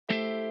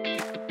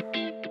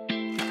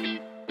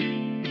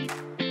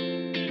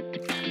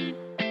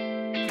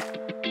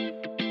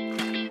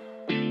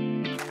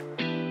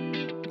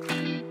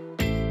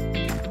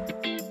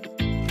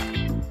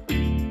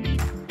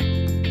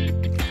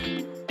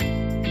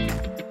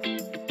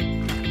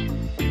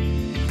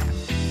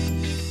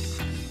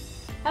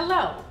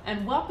Hello,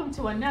 and welcome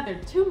to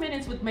another 2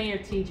 Minutes with Mayor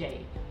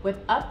TJ,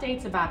 with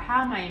updates about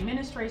how my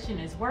administration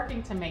is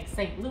working to make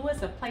St.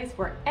 Louis a place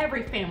where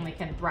every family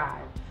can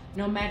thrive,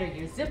 no matter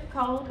your zip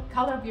code,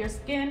 color of your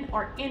skin,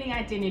 or any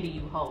identity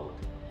you hold.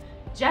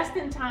 Just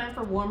in time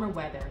for warmer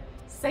weather,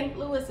 St.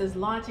 Louis is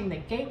launching the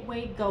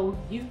Gateway Go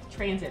Youth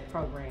Transit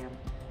Program.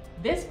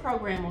 This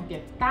program will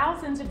give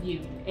thousands of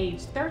youth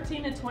aged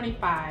 13 to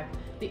 25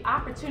 the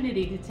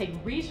opportunity to take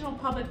regional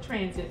public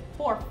transit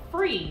for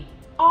free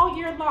all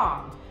year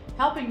long,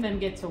 helping them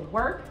get to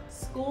work,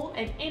 school,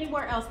 and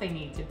anywhere else they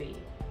need to be.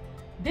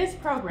 This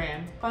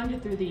program,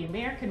 funded through the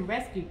American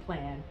Rescue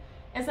Plan,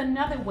 is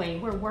another way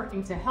we're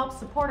working to help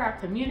support our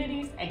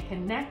communities and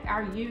connect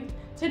our youth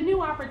to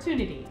new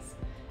opportunities.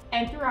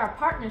 And through our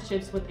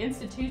partnerships with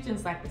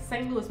institutions like the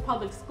St. Louis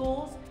Public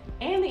Schools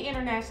and the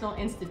International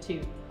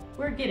Institute,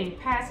 we're getting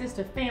passes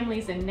to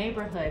families and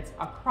neighborhoods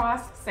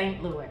across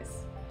St.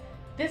 Louis.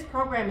 This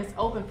program is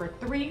open for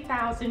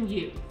 3,000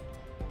 youth.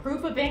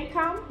 Proof of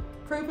income,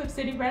 proof of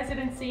city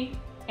residency,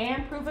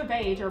 and proof of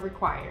age are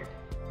required.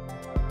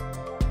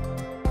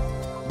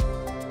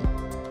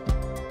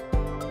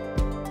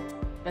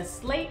 The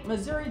Slate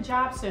Missouri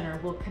Job Center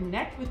will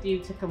connect with you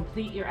to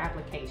complete your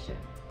application.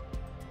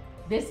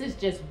 This is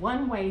just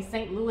one way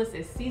St. Louis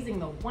is seizing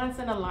the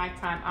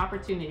once-in-a-lifetime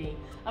opportunity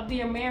of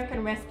the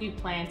American Rescue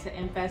Plan to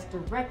invest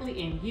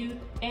directly in youth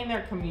and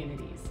their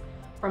communities.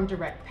 From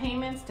direct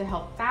payments to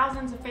help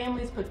thousands of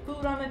families put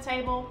food on the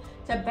table,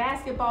 to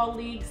basketball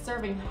leagues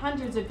serving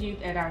hundreds of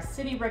youth at our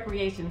city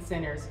recreation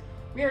centers,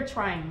 we are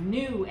trying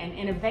new and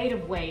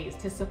innovative ways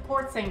to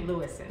support St.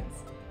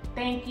 Louisans.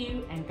 Thank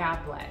you and God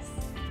bless.